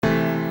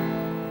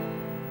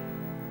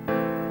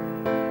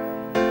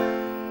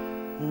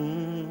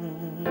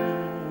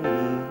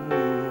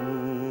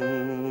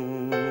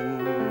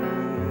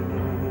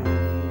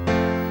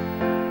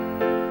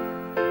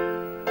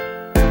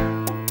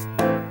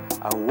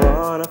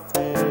wanna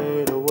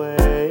fade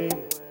away.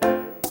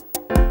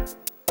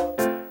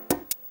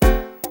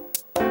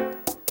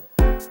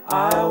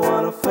 I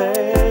wanna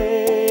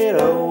fade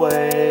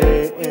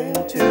away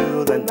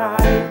into the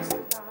night,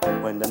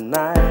 when the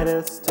night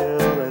is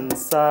still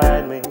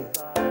inside me.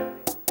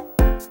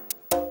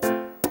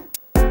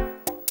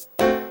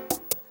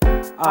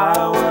 I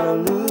wanna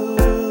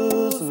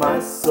lose my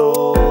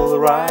soul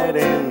right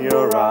in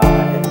your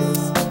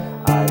eyes.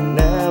 I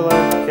never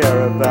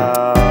care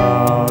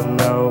about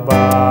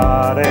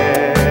nobody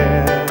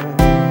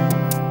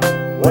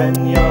when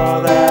you're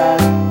that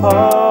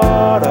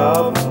part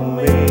of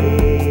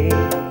me.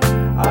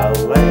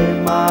 I'll lay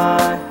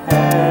my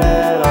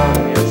head on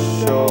your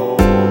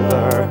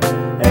shoulder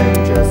and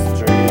just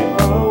dream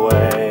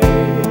away.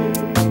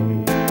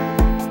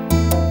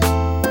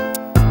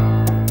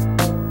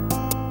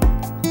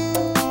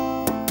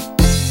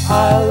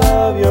 I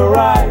love your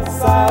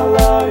eyes, I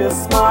love your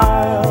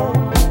smile.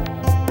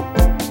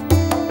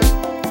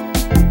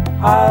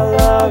 I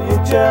love you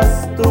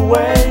just the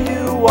way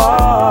you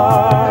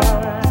are.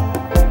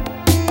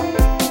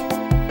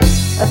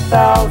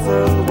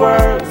 1,000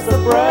 words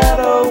are bred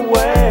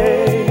away.